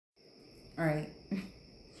All right.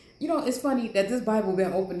 You know, it's funny that this Bible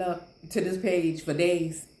been opened up to this page for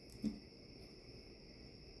days.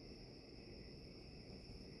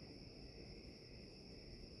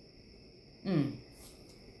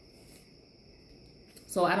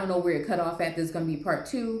 So I don't know where it cut off at. This is going to be part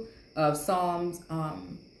 2 of Psalms,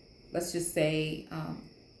 let's just say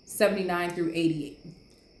 79 through 88.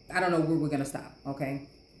 I don't know where we're going to stop, okay?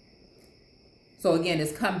 So again,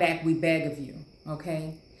 it's come back, we beg of you,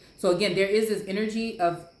 okay? So again, there is this energy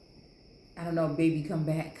of, I don't know, baby, come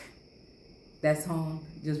back. That song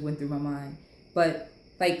just went through my mind. But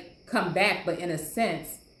like, come back, but in a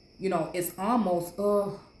sense, you know, it's almost,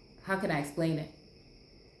 oh, how can I explain it?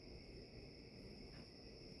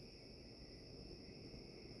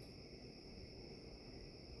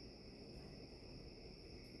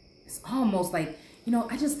 It's almost like, you know,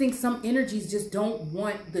 I just think some energies just don't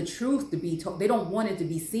want the truth to be told. They don't want it to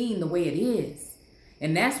be seen the way it is.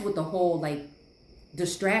 And that's what the whole like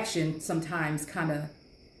distraction sometimes kind of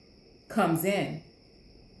comes in.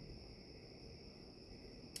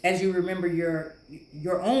 As you remember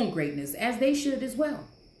your own greatness, as they should as well,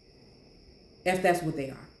 if that's what they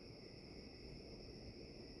are.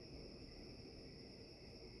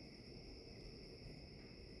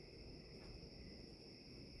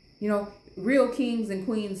 You know, real kings and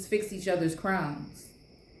queens fix each other's crowns.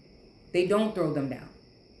 They don't throw them down.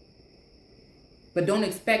 But don't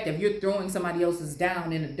expect, if you're throwing somebody else's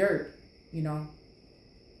down in the dirt, you know,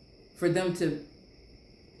 for them to,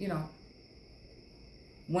 you know,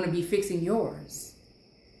 want to be fixing yours.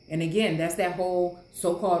 And again, that's that whole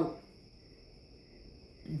so-called,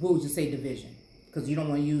 we'll just say division, because you don't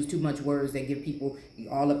want to use too much words that give people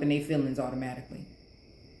all up in their feelings automatically.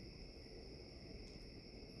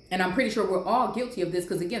 And I'm pretty sure we're all guilty of this,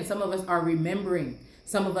 because again, some of us are remembering.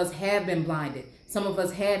 Some of us have been blinded. Some of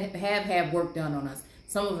us have had work done on us.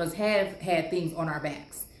 Some of us have had things on our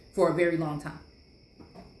backs for a very long time.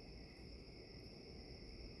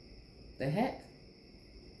 The heck?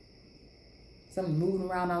 Something moving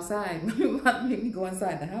around outside. About to make me go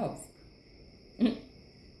inside the house.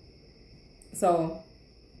 So,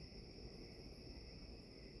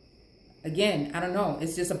 again, I don't know.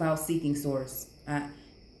 It's just about seeking source.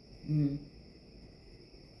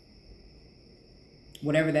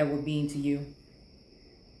 Whatever that would mean to you.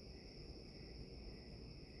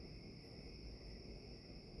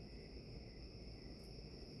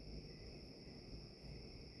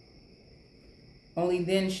 Only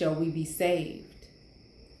then shall we be saved.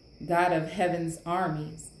 God of heaven's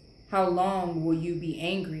armies, how long will you be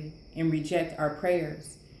angry and reject our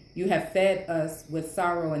prayers? You have fed us with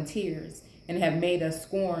sorrow and tears and have made us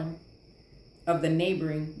scorn of the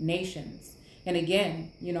neighboring nations. And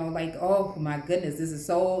again, you know, like, oh my goodness, this is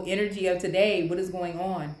so energy of today. What is going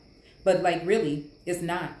on? But like, really, it's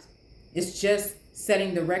not. It's just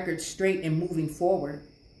setting the record straight and moving forward,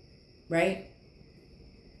 right?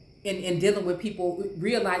 And dealing with people,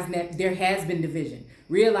 realizing that there has been division,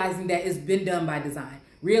 realizing that it's been done by design,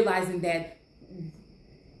 realizing that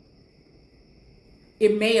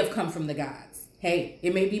it may have come from the gods. Hey,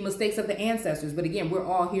 it may be mistakes of the ancestors, but again, we're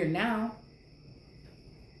all here now.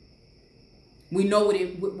 We know what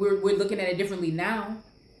we're looking at it differently now.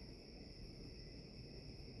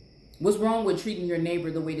 What's wrong with treating your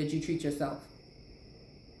neighbor the way that you treat yourself?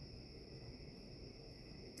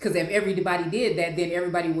 Because if everybody did that, then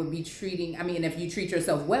everybody would be treating, I mean, if you treat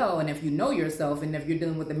yourself well, and if you know yourself, and if you're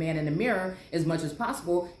dealing with the man in the mirror as much as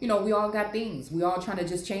possible, you know, we all got things. We all trying to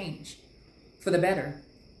just change for the better.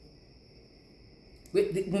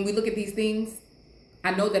 When we look at these things, I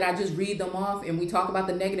know that I just read them off and we talk about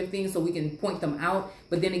the negative things so we can point them out.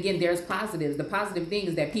 But then again, there's positives. The positive thing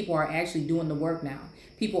is that people are actually doing the work now.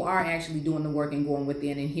 People are actually doing the work and going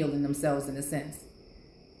within and healing themselves in a sense,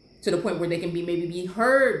 to the point where they can maybe be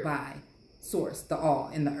heard by source, the all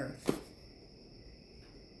in the earth.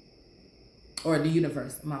 Or the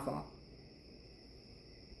universe, my fault.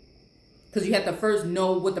 Because you have to first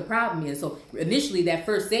know what the problem is. So initially, that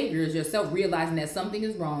first savior is yourself realizing that something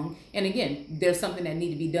is wrong. And again, there's something that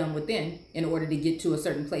needs to be done within in order to get to a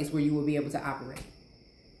certain place where you will be able to operate.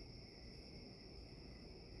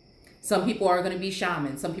 Some people are going to be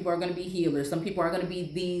shamans. Some people are going to be healers. Some people are going to be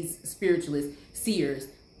these spiritualists, seers,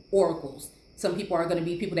 oracles. Some people are going to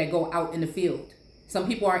be people that go out in the field. Some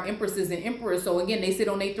people are empresses and emperors. So again, they sit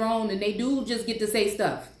on their throne and they do just get to say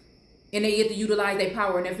stuff. And they get to utilize their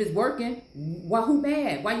power. And if it's working, why, who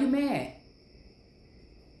mad? Why you mad?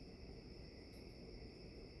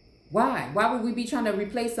 Why? Why would we be trying to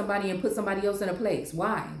replace somebody and put somebody else in a place?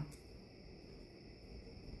 Why?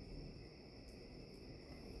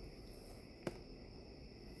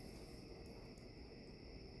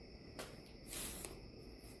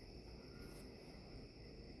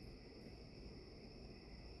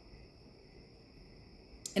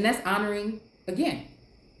 And that's honoring, again,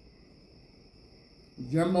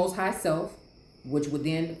 your most high self, which would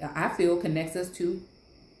then, I feel, connects us to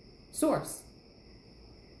source.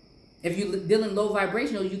 If you're dealing low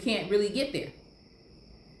vibrational, you can't really get there.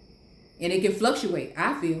 And it can fluctuate,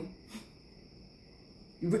 I feel.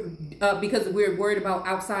 Because we're worried about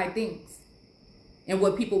outside things and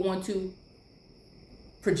what people want to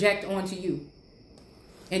project onto you.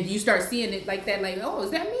 And you start seeing it like that, like, oh,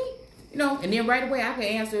 is that me? You know, and then right away I can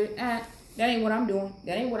answer, that ain't what I'm doing.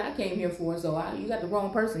 That ain't what I came here for. So you got the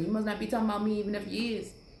wrong person. You must not be talking about me, even if you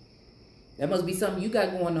is. That must be something you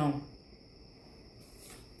got going on.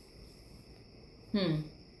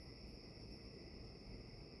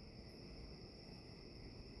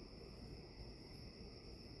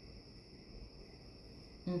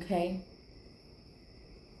 Okay.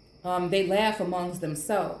 They laugh amongst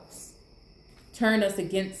themselves. Turn us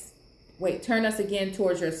again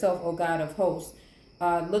towards yourself, O God of hosts.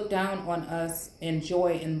 Look down on us in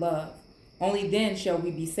joy and love. Only then shall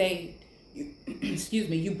we be saved. Excuse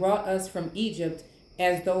me. You brought us from Egypt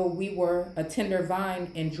as though we were a tender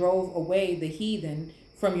vine and drove away the heathen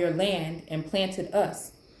from your land and planted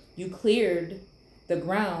us. You cleared the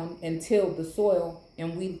ground and tilled the soil,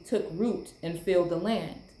 and we took root and filled the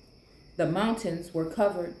land. The mountains were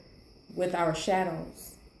covered with our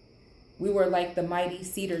shadows. We were like the mighty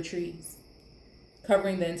cedar trees,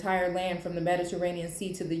 covering the entire land from the Mediterranean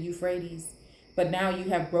Sea to the Euphrates. But now you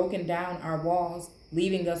have broken down our walls,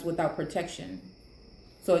 leaving us without protection.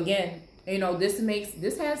 So again, you know, this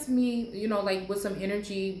has me, you know, like with some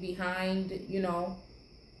energy behind,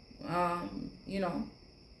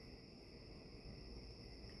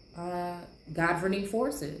 governing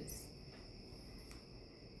forces,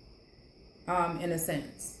 in a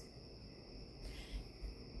sense.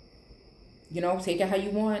 You know, take it how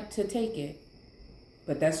you want to take it.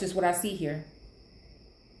 But that's just what I see here.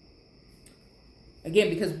 Again,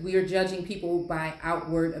 because we are judging people by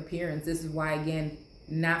outward appearance. This is why, again,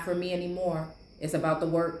 not for me anymore. It's about the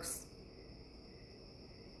works.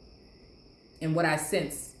 And what I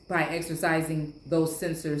sense by exercising those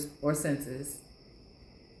sensors or senses.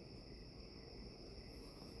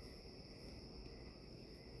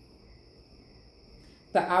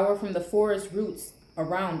 The hour from the forest roots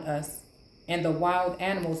around us, and the wild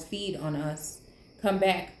animals feed on us. Come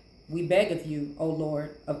back, we beg of you, O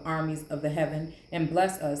Lord of armies of the heaven, and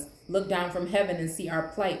bless us. Look down from heaven and see our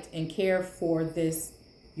plight, and care for this,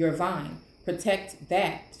 your vine. Protect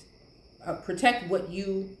that. Protect what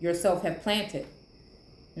you yourself have planted.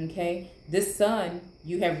 Okay? This son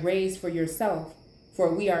you have raised for yourself,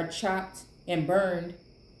 for we are chopped and burned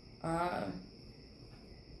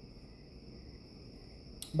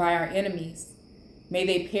by our enemies. May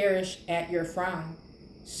they perish at your frown.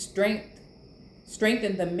 Strengthen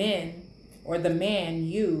the men, or the man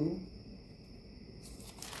you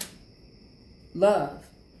love,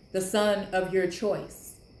 the son of your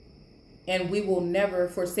choice, and we will never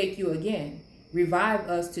forsake you again. Revive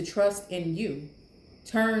us to trust in you.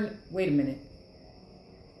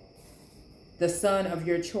 The son of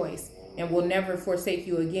your choice, and will never forsake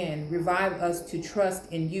you again. Revive us to trust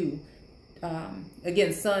in you.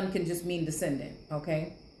 Again, son can just mean descendant,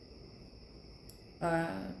 okay?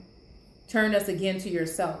 Turn us again to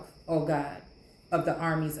yourself, O God of the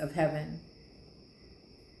armies of heaven.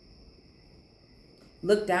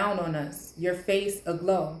 Look down on us, your face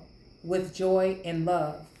aglow with joy and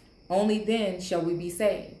love. Only then shall we be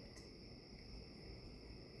saved.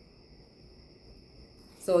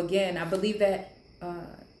 So again, I believe that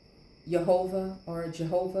Jehovah or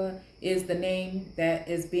Jehovah is the name that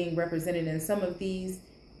is being represented in some of these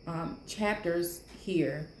chapters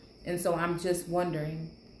here. And so I'm just wondering,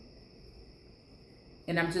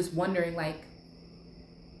 like,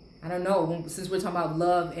 I don't know, since we're talking about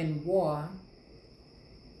love and war,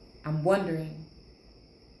 I'm wondering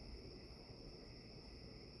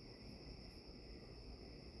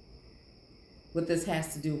what this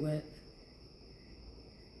has to do with.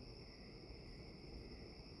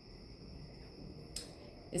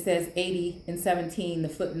 It says 80 and 17, the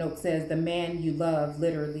footnote says, the man you love,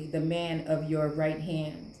 literally, the man of your right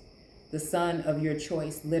hand, the son of your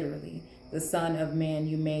choice, literally, the son of man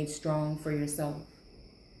you made strong for yourself.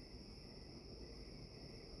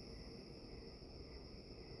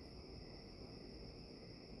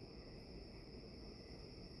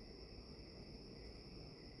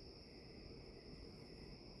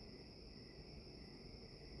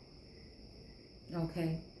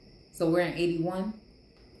 Okay, so we're in 81.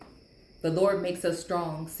 The Lord makes us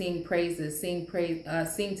strong. Sing praises. Sing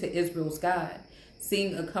to Israel's God.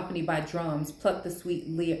 Sing accompanied by drums. Pluck the sweet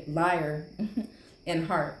lyre and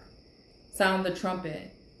harp. Sound the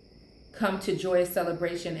trumpet. Come to joyous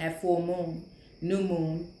celebration at full moon, new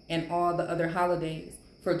moon, and all the other holidays.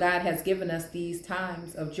 For God has given us these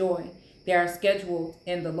times of joy. They are scheduled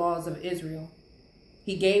in the laws of Israel.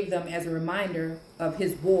 He gave them as a reminder of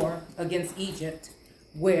his war against Egypt,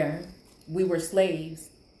 where we were slaves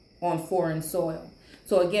on foreign soil.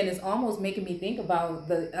 So again, it's almost making me think about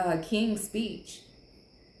the King's speech.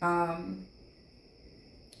 That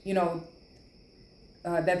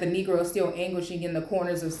the Negro is still anguishing in the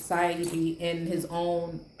corners of society in his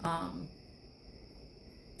own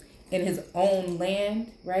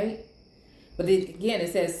land, right? But again,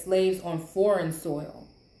 it says slaves on foreign soil,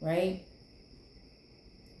 right?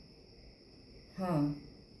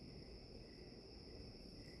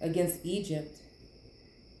 Against Egypt,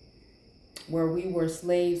 where we were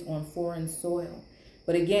slaves on foreign soil.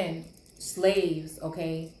 But again, slaves,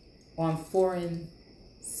 okay, on foreign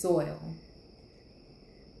soil.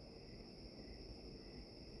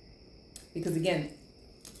 Because again,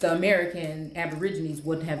 the American Aborigines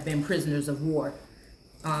would have been prisoners of war,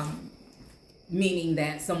 meaning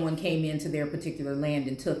that someone came into their particular land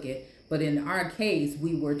and took it. But in our case,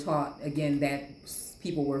 we were taught, again, that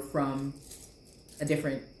people were from a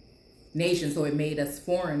different nation, so it made us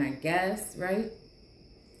foreign, I guess, right?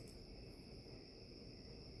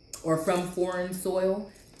 Or from foreign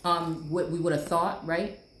soil, what we would have thought,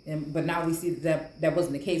 right? But now we see that that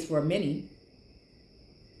wasn't the case for many.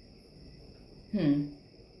 And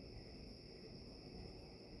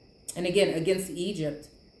again, against Egypt.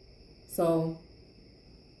 So,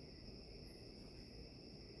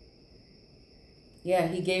 yeah,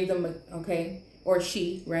 he gave them, okay, or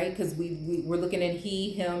she, right? Because we're looking at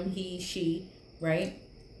he, him, he, she, right?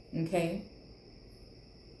 Okay.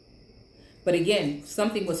 But again,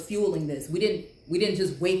 something was fueling this. We didn't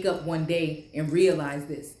just wake up one day and realize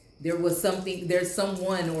this. There was something, there's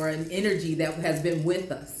someone or an energy that has been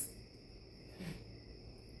with us,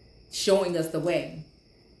 showing us the way.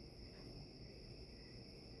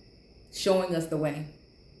 Showing us the way.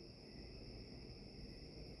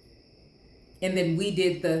 And then we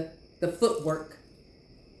did the footwork.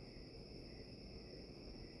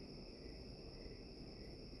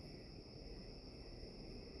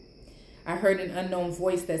 I heard an unknown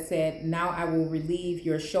voice that said, "Now I will relieve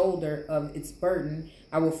your shoulder of its burden.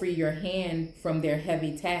 I will free your hand from their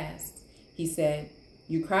heavy tasks." He said,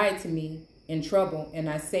 "You cried to me in trouble, and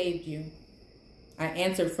I saved you. I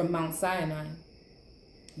answered from Mount Sinai,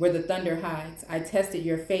 where the thunder hides. I tested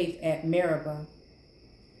your faith at Meribah.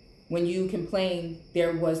 When you complained,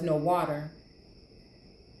 there was no water."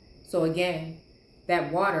 So again,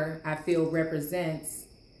 that water, I feel, represents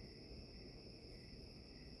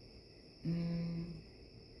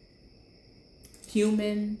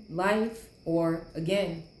human life, or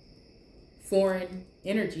again, foreign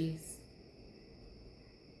energies.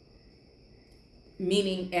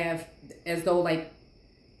 Meaning as though like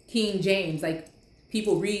King James, like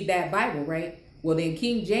people read that Bible, right? Well, then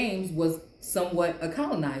King James was somewhat a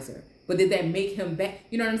colonizer. But did that make him bad?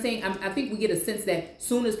 You know what I'm saying? I think we get a sense that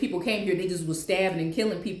soon as people came here, they just was stabbing and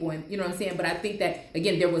killing people. And you know what I'm saying? But I think that,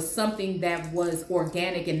 again, there was something that was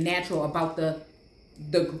organic and natural about the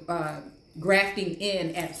grafting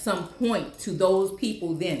in at some point to those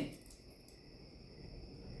people then.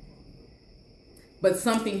 But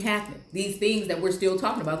something happened. These things that we're still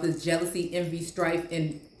talking about, this jealousy, envy, strife,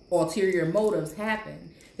 and ulterior motives happened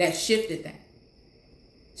that shifted that.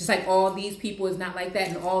 Just like all these people is not like that,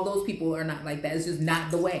 and all those people are not like that. It's just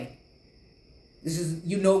not the way. It's just,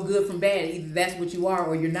 you know good from bad. Either that's what you are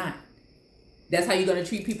or you're not. That's how you're going to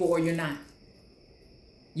treat people or you're not.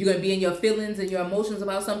 You're going to be in your feelings and your emotions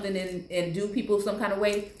about something and do people some kind of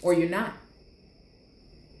way, or you're not.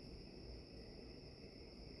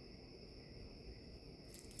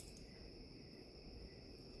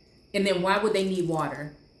 And then why would they need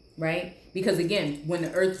water, right? Because again, when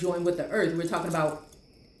the earth joined with the earth, we're talking about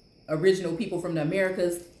original people from the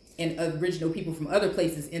Americas and original people from other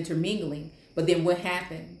places intermingling. But then what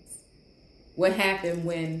happens? What happened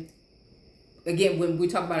when, again, when we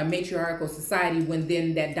talk about a matriarchal society, when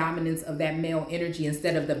then that dominance of that male energy,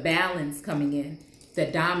 instead of the balance coming in, the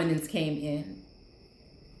dominance came in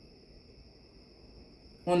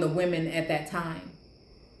on the women at that time.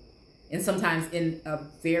 And sometimes in a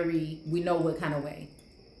very, we know what kind of way.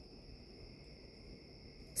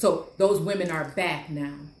 So those women are back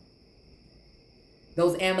now.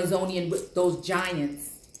 Those Amazonian, those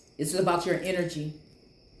giants. It's just about your energy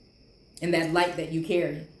and that light that you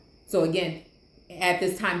carry. So again, at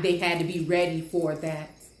this time, they had to be ready for that.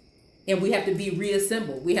 And we have to be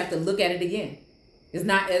reassembled. We have to look at it again. It's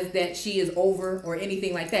not as that she is over or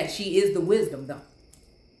anything like that. She is the wisdom, though.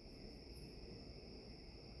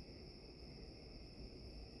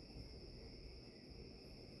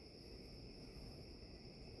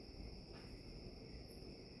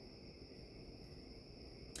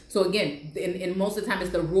 So again, and most of the time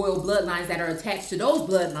it's the royal bloodlines that are attached to those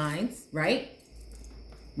bloodlines, right?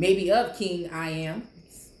 Maybe of King I Am,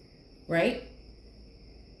 right?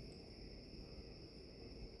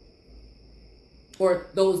 Or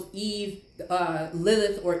those Eve,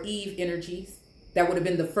 Lilith or Eve energies that would have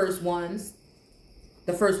been the first ones,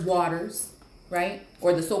 the first waters, right?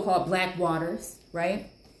 Or the so-called black waters, right?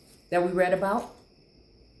 That we read about.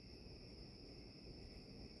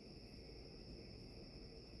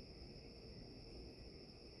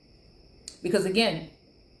 Because again,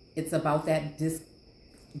 it's about that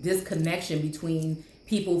disconnection between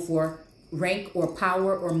people for rank or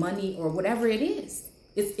power or money or whatever it is.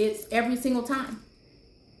 It's every single time.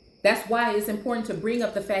 That's why it's important to bring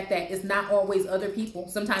up the fact that it's not always other people.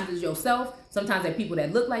 Sometimes it's yourself. Sometimes it's people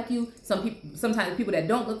that look like you. Sometimes people that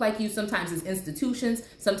don't look like you. Sometimes it's institutions.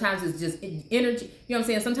 Sometimes it's just energy. You know what I'm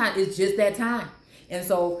saying? Sometimes it's just that time. And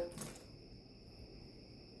so,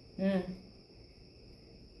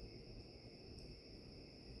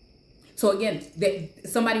 So again,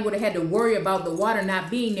 somebody would have had to worry about the water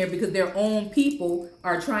not being there because their own people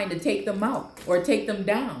are trying to take them out or take them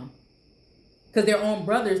down. Because their own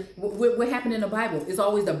brothers, what happened in the Bible? It's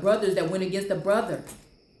always the brothers that went against the brother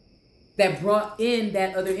that brought in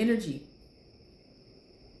that other energy.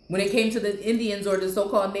 When it came to the Indians or the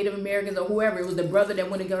so-called Native Americans or whoever, it was the brother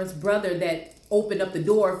that went against brother that opened up the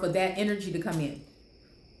door for that energy to come in.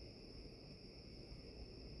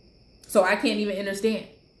 So I can't even understand.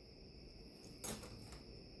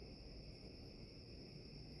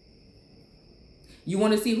 You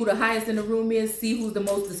want to see who the highest in the room is? See who's the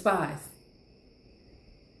most despised.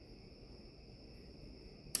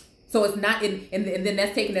 So it's not in, and then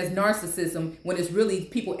that's taken as narcissism when it's really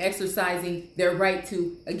people exercising their right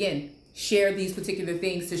to, again, share these particular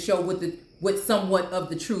things to show what somewhat of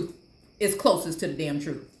the truth is closest to the damn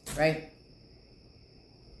truth, right?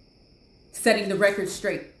 Setting the record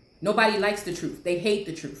straight. Nobody likes the truth. They hate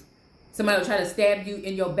the truth. Somebody will try to stab you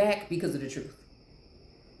in your back because of the truth.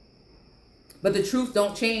 But the truth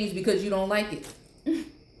don't change because you don't like it.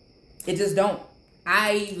 It just don't.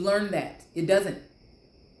 I learned that. It doesn't.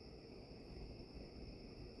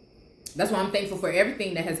 That's why I'm thankful for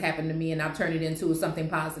everything that has happened to me, and I've turned it into something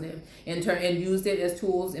positive and used it as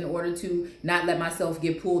tools in order to not let myself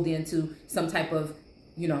get pulled into some type of,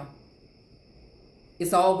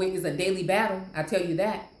 it's always a daily battle. I tell you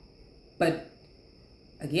that. But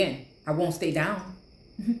again, I won't stay down.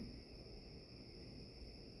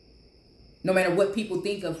 No matter what people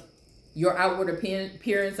think of your outward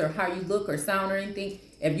appearance or how you look or sound or anything,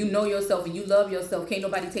 if you know yourself and you love yourself, can't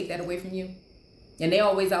nobody take that away from you. And they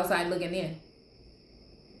always outside looking in.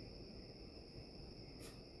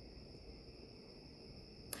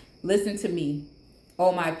 Listen to me,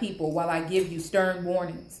 O my people, while I give you stern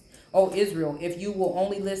warnings. O Israel, if you will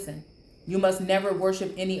only listen, you must never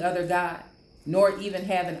worship any other God, nor even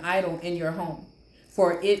have an idol in your home.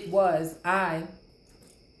 For it was I,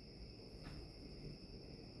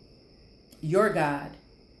 your God,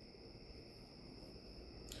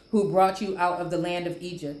 who brought you out of the land of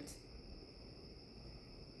Egypt.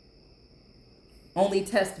 Only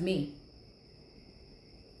test me.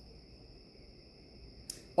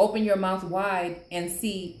 Open your mouth wide and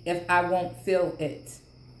see if I won't fill it.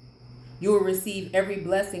 You will receive every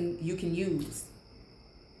blessing you can use.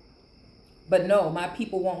 But no, my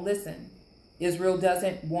people won't listen. Israel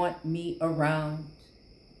doesn't want me around.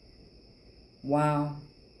 Wow.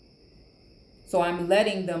 So I'm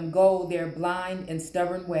letting them go their blind and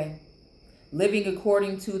stubborn way, living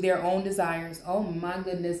according to their own desires. Oh my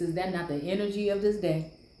goodness, is that not the energy of this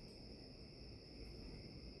day?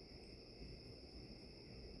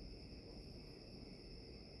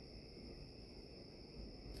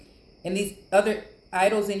 And these other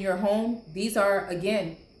idols in your home, these are,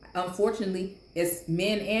 again, unfortunately, it's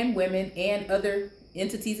men and women and other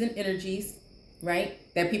entities and energies, right,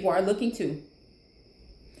 that people are looking to.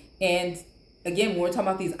 And again, when we're talking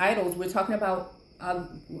about these idols, we're talking about,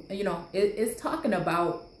 it's talking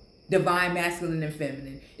about divine masculine and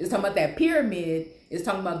feminine. It's talking about that pyramid. It's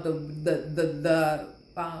talking about the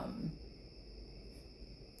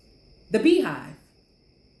beehive.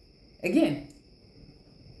 Again,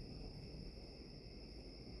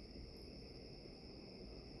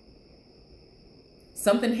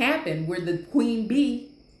 something happened where the queen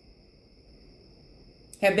bee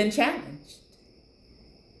had been challenged.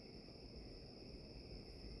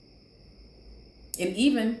 And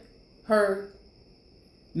even her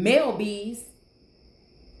male bees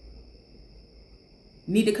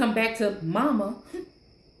need to come back to mama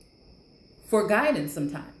for guidance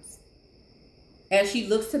sometimes, as she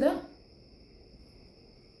looks to them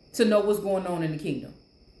to know what's going on in the kingdom.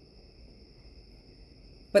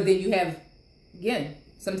 But then you have, again,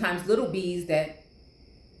 sometimes little bees that,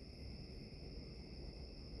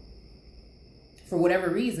 for whatever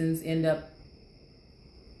reasons, end up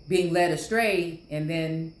being led astray, and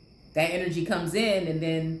then that energy comes in, and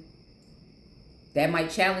then that might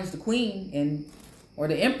challenge the queen and or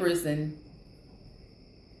the empress, and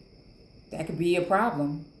that could be a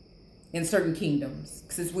problem in certain kingdoms,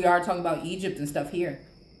 since we are talking about Egypt and stuff here.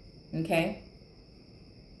 Okay.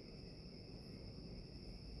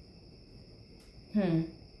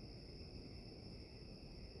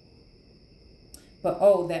 But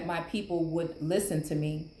oh, that my people would listen to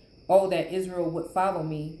me. Oh, that Israel would follow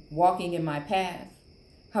me, walking in my path.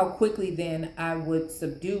 How quickly then I would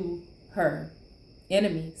subdue her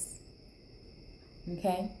enemies.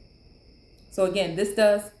 Okay. So again, this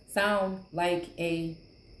does sound like a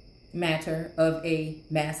matter of a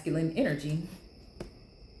masculine energy.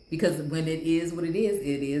 Because when it is what it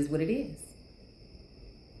is what it is.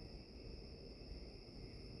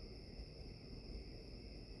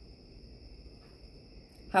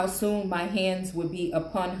 How soon my hands would be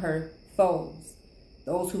upon her foes.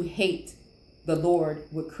 Those who hate the Lord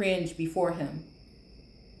would cringe before him.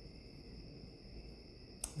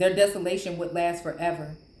 Their desolation would last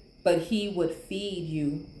forever, but he would feed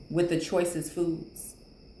you with the choicest foods.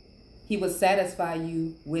 He would satisfy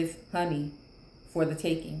you with honey for the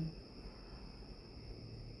taking.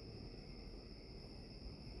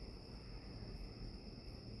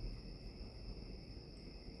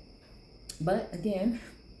 But again,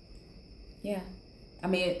 yeah. I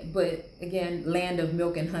mean, but again, land of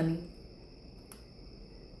milk and honey.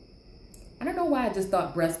 I don't know why I just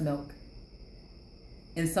thought breast milk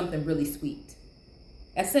and something really sweet.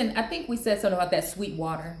 I think we said something about that sweet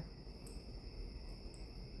water.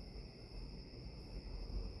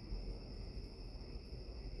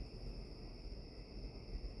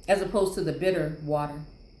 As opposed to the bitter water.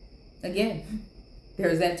 Again,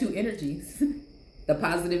 there's that two energies. The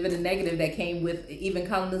positive and the negative that came with even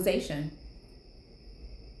colonization.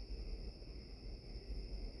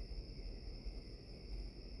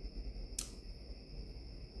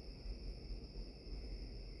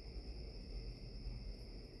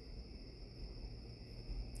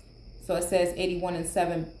 So it says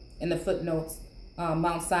 81:7 in the footnotes.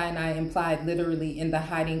 Mount Sinai implied literally in the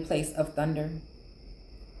hiding place of thunder.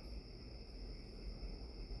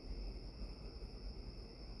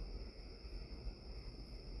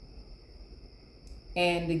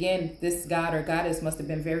 And again, this god or goddess must have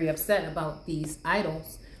been very upset about these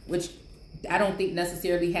idols, which I don't think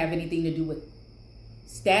necessarily have anything to do with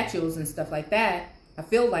statues and stuff like that. I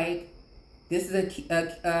feel like this is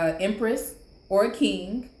a empress or a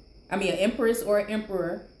king. I mean, an empress or an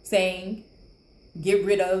emperor saying, get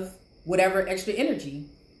rid of whatever extra energy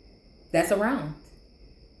that's around.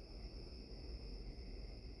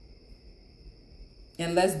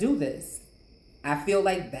 And let's do this. I feel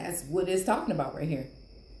like that's what it's talking about right here.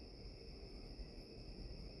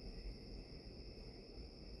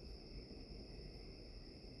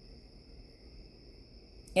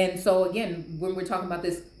 And so again, when we're talking about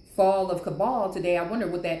this fall of Cabal today, I wonder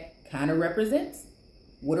what that kind of represents.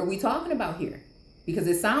 What are we talking about here? Because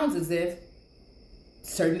it sounds as if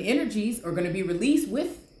certain energies are going to be released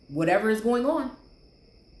with whatever is going on.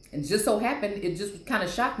 And just so happened, it just kind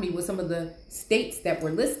of shocked me with some of the states that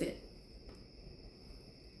were listed.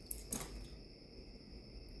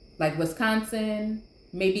 Like Wisconsin,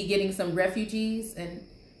 maybe getting some refugees, and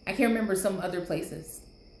I can't remember some other places.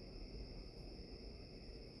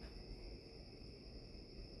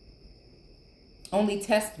 Only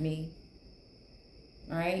test me.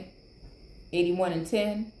 All right.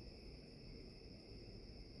 81:10.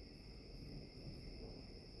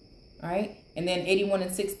 All right. And then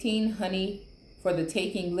 81:16, honey for the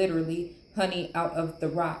taking, literally, honey out of the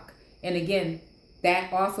rock. And again,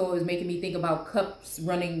 that also is making me think about cups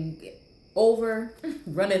running over,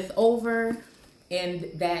 runneth over,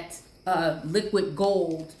 and that liquid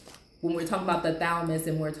gold. When we're talking about the thalamus,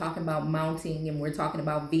 and we're talking about mounting, and we're talking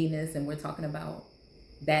about Venus, and we're talking about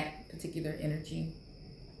that particular energy.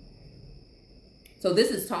 So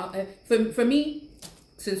this is for me,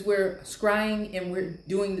 since we're scrying and we're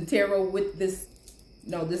doing the tarot with this.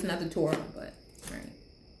 No, this is not the Torah, but right.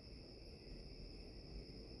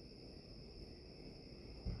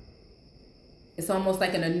 It's almost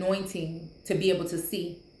like an anointing to be able to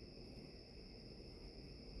see.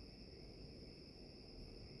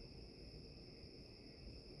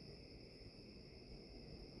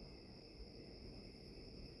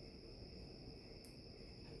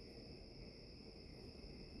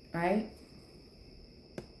 Right?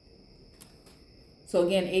 So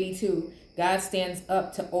again, 82. God stands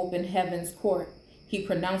up to open heaven's court. He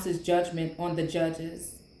pronounces judgment on the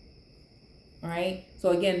judges. All right.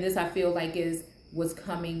 So again, this I feel like is what's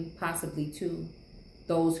coming possibly to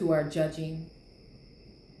those who are judging.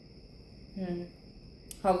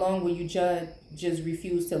 How long will you judge? Just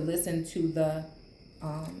refuse to listen to the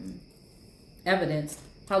evidence.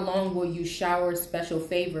 How long will you shower special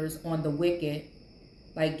favors on the wicked,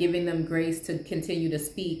 like giving them grace to continue to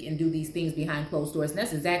speak and do these things behind closed doors? And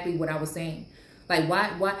that's exactly what I was saying. Like,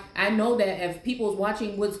 why? I know that if people's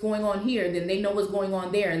watching what's going on here, then they know what's going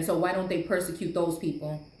on there. And so why don't they persecute those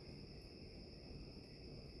people?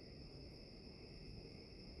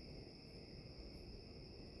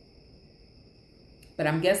 But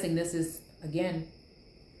I'm guessing this is, again,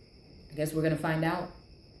 I guess we're going to find out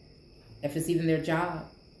if it's even their job,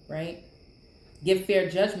 right? Give fair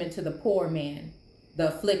judgment to the poor man, the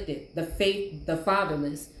afflicted, the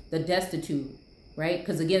fatherless, the destitute, right?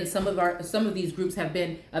 Because again, some of these groups have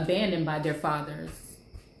been abandoned by their fathers,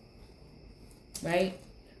 right?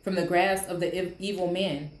 From the grasp of the evil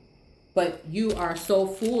man. But you are so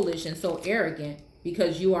foolish and so arrogant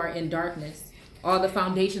because you are in darkness. All the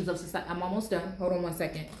foundations of society, I'm almost done. Hold on one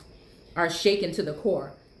second. Are shaken to the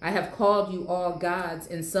core. I have called you all gods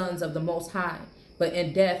and sons of the Most High, but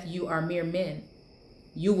in death you are mere men.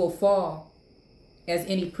 You will fall as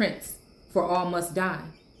any prince, for all must die.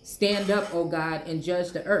 Stand up, O God, and judge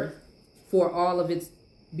the earth, for all of its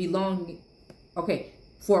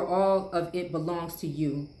for all of it belongs to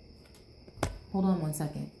you. Hold on one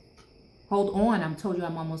second. Hold on. I told you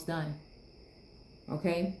I'm almost done.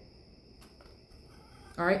 Okay.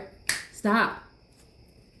 All right. Stop.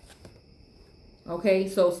 Okay.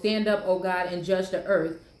 So stand up, O God, and judge the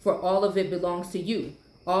earth, for all of it belongs to you.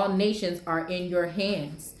 All nations are in your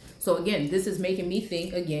hands. So again, this is making me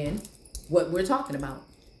think again what we're talking about.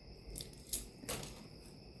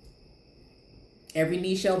 Every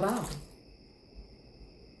knee shall bow.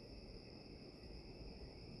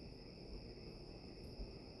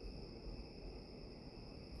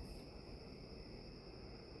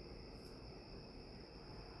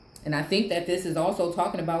 And I think that this is also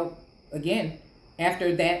talking about, again,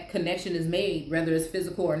 after that connection is made, whether it's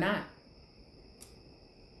physical or not.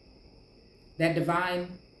 That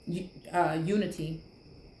divine unity.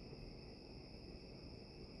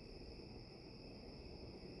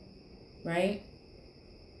 Right?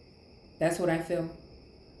 That's what I feel.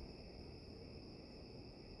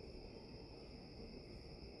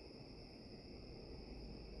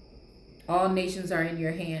 All nations are in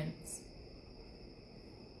your hands.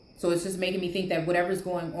 So it's just making me think that whatever's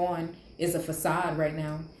going on is a facade right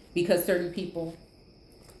now, because certain people,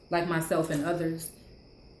 like myself and others,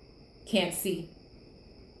 can't see.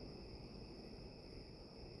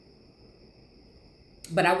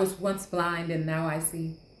 But I was once blind and now I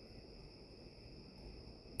see.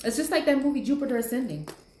 It's just like that movie Jupiter Ascending.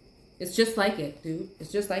 It's just like it, dude.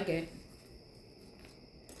 It's just like it.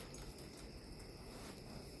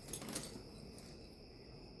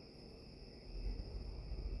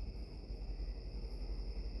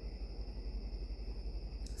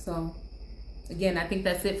 So, again, I think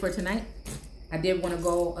that's it for tonight. I did want to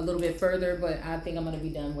go a little bit further, but I think I'm going to be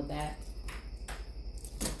done with that.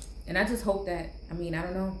 And I just hope that, I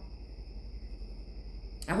don't know.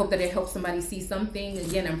 I hope that it helps somebody see something.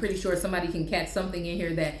 Again, I'm pretty sure somebody can catch something in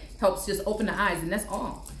here that helps just open the eyes, and that's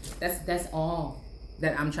all. That's all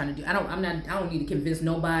that I'm trying to do. I don't need to convince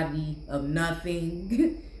nobody of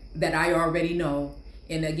nothing that I already know.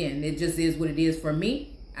 And again, it just is what it is for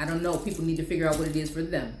me. I don't know. People need to figure out what it is for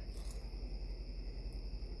them.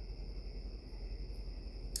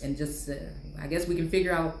 And just, I guess we can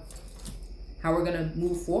figure out how we're going to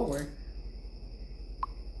move forward.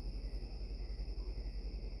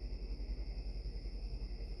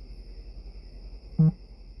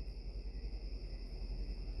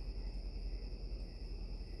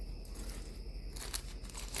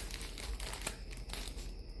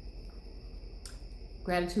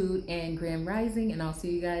 Gratitude and grand rising, and I'll see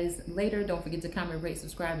you guys later. Don't forget to comment, rate,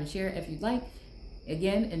 subscribe, and share if you'd like.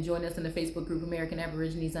 Again, and join us in the Facebook group American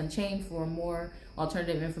Aborigines Unchained for more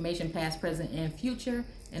alternative information, past, present, and future.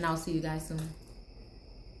 And I'll see you guys soon.